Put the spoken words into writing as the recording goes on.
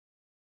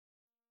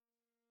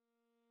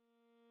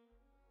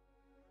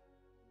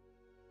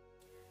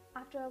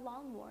After a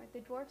long war, the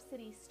dwarf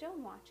city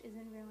Stonewatch is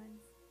in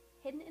ruins.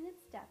 Hidden in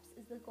its depths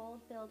is the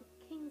gold-filled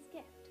King's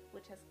Gift,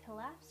 which has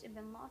collapsed and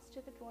been lost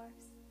to the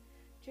dwarfs.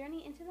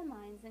 Journey into the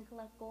mines and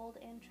collect gold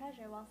and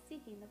treasure while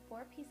seeking the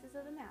 4 pieces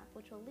of the map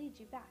which will lead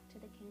you back to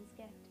the King's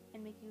Gift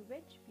and make you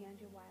rich beyond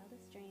your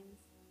wildest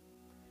dreams.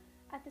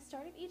 At the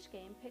start of each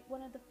game, pick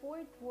one of the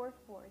 4 dwarf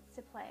boards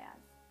to play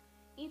as.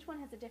 Each one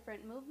has a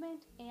different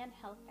movement and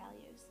health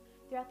values.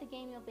 Throughout the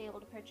game, you'll be able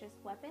to purchase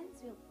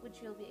weapons,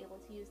 which you'll be able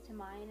to use to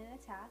mine and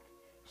attack,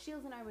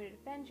 shields and armor to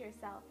defend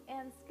yourself,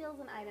 and skills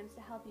and items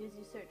to help you as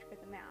you search for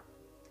the map.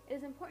 It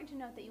is important to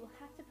note that you will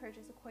have to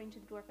purchase according to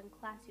the dwarven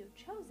class you have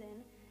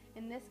chosen,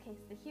 in this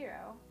case the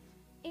hero,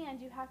 and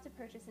you have to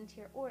purchase in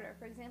tier order.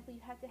 For example,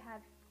 you have to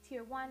have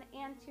tier 1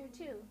 and tier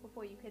 2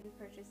 before you can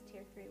purchase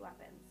tier 3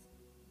 weapons.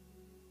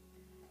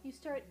 You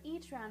start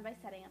each round by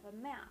setting up a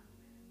map.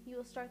 You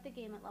will start the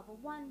game at level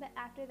 1, but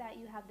after that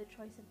you have the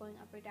choice of going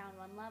up or down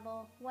 1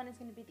 level. 1 is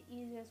going to be the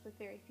easiest with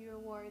very few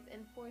rewards,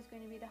 and 4 is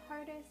going to be the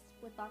hardest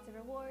with lots of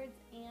rewards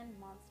and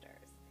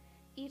monsters.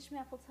 Each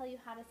map will tell you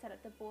how to set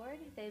up the board.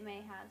 They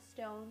may have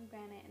stone,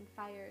 granite, and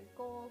fire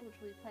gold, which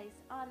will be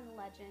placed on the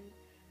legend.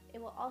 It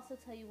will also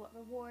tell you what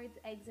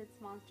rewards, exits,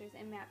 monsters,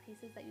 and map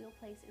pieces that you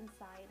will place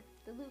inside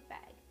the loot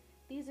bag.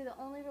 These are the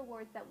only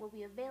rewards that will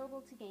be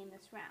available to gain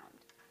this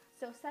round.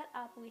 So set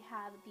up, we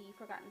have the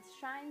Forgotten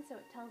Shrine, so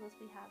it tells us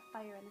we have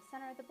fire in the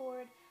center of the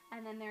board,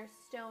 and then there's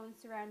stones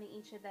surrounding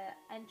each of the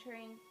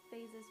entering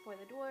phases for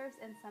the dwarves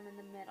and some in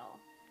the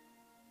middle.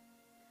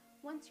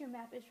 Once your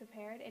map is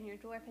prepared and your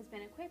dwarf has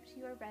been equipped,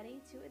 you are ready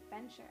to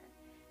adventure.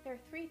 There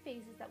are 3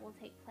 phases that will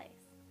take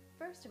place.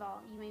 First of all,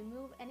 you may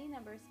move any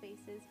number of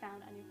spaces found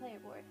on your player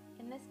board,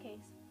 in this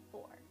case,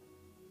 4.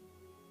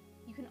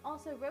 You can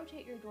also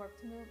rotate your dwarf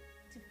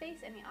to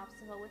face any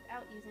obstacle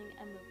without using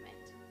a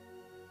movement.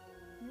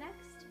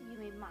 Next,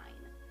 you may mine.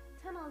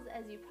 Tunnels,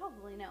 as you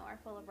probably know, are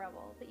full of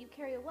rubble, but you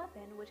carry a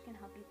weapon which can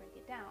help you break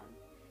it down.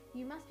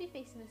 You must be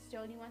facing the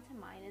stone you want to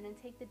mine and then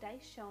take the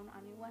dice shown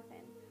on your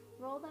weapon.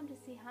 Roll them to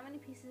see how many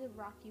pieces of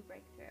rock you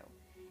break through.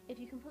 If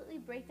you completely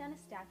break down a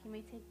stack, you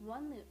may take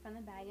 1 loot from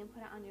the bag and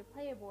put it on your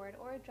player board,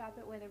 or drop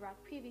it where the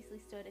rock previously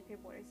stood if your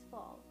board is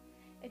full.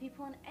 If you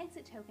pull an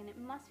exit token, it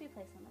must be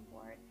placed on the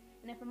board,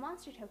 and if a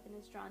monster token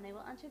is drawn, they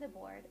will enter the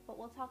board, but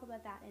we'll talk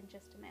about that in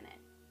just a minute.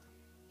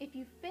 If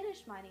you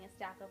finish mining a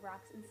stack of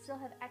rocks and still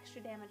have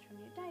extra damage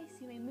from your dice,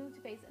 you may move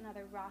to face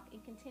another rock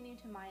and continue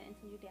to mine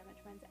until your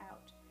damage runs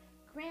out.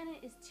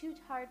 Granite is too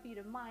hard for you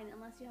to mine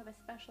unless you have a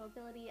special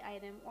ability,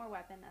 item, or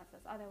weapon that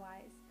says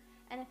otherwise.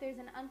 And if there's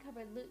an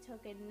uncovered loot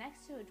token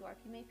next to a dwarf,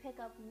 you may pick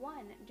up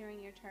 1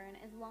 during your turn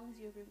as long as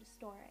you have room to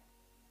store it.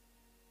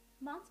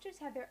 Monsters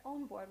have their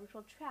own board which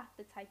will track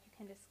the type you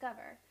can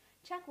discover.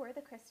 Check where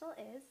the crystal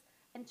is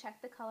and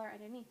check the color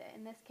underneath it,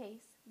 in this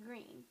case,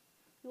 green.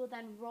 You will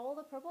then roll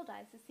the purple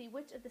dice to see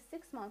which of the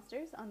 6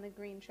 monsters on the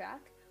green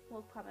track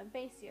will come and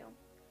face you.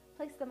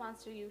 Place the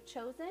monster you've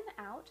chosen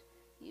out.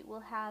 You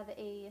will have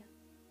a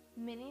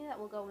mini that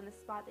will go in the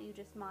spot that you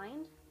just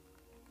mined.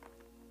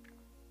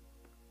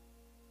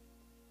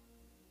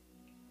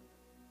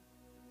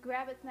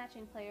 Grab its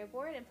matching player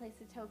board and place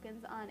the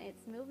tokens on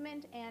its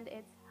movement and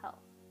its health.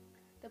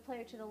 The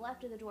player to the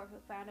left of the dwarf who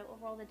found it will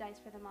roll the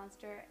dice for the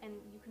monster, and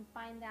you can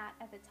find that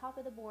at the top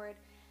of the board.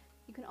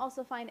 You can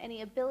also find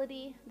any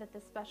ability that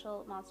the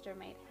special monster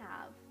might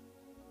have.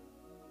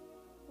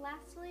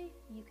 Lastly,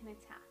 you can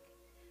attack.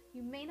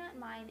 You may not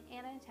mine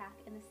and attack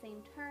in the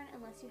same turn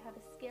unless you have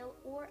a skill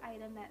or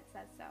item that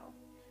says so.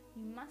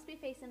 You must be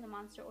facing the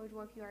monster or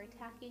dwarf you are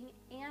attacking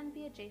and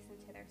be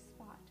adjacent to their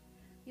spot.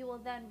 You will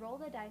then roll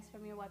the dice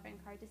from your weapon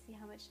card to see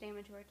how much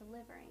damage you are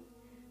delivering.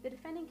 The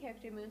defending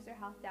character moves their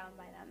health down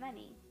by that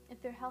many.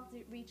 If their health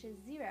reaches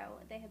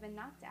 0, they have been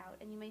knocked out,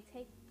 and you may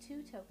take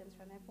 2 tokens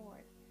from their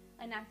board.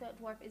 A knocked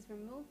out dwarf is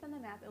removed from the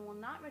map and will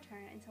not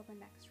return until the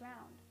next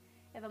round.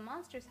 If a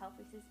monster's health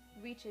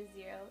reaches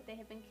 0, they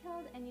have been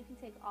killed, and you can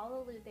take all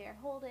the loot they are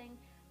holding.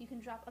 You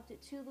can drop up to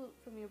 2 loot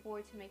from your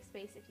board to make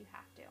space if you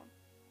have to.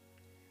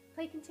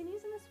 Play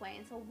continues in this way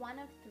until 1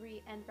 of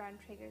 3 end round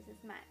triggers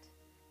is met.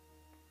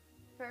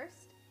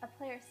 First, a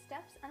player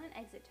steps on an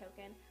exit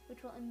token,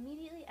 which will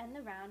immediately end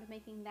the round,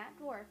 making that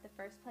dwarf the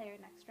first player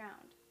next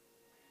round.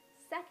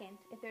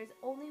 Second, if there is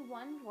only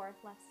 1 dwarf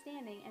left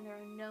standing and there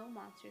are no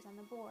monsters on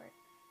the board,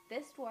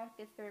 this dwarf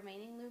gets the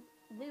remaining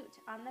loot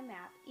on the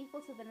map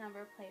equal to the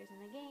number of players in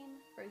the game.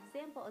 For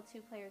example, a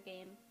 2-player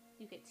game,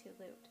 you get 2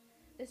 loot.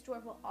 This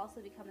dwarf will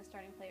also become the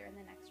starting player in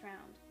the next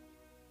round.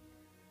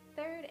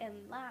 Third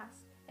and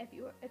last,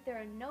 if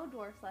there are no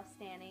dwarfs left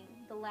standing,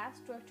 the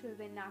last dwarf to have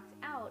been knocked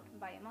out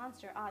by a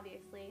monster,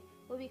 obviously,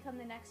 will become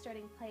the next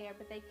starting player,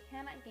 but they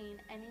cannot gain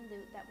any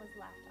loot that was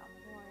left on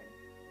the board.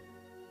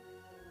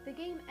 The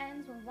game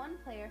ends when 1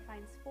 player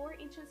finds 4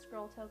 Ancient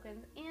Scroll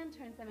tokens and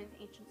turns them into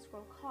Ancient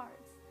Scroll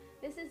cards.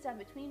 This is done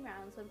between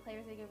rounds when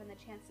players are given the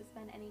chance to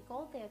spend any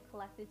gold they have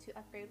collected to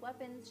upgrade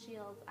weapons,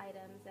 shields,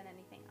 items, and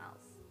anything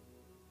else.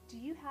 Do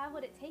you have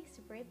what it takes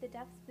to brave the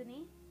depths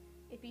beneath?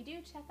 If you do,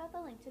 check out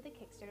the link to the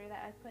Kickstarter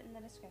that I've put in the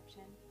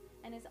description.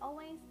 And as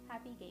always,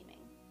 happy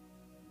gaming!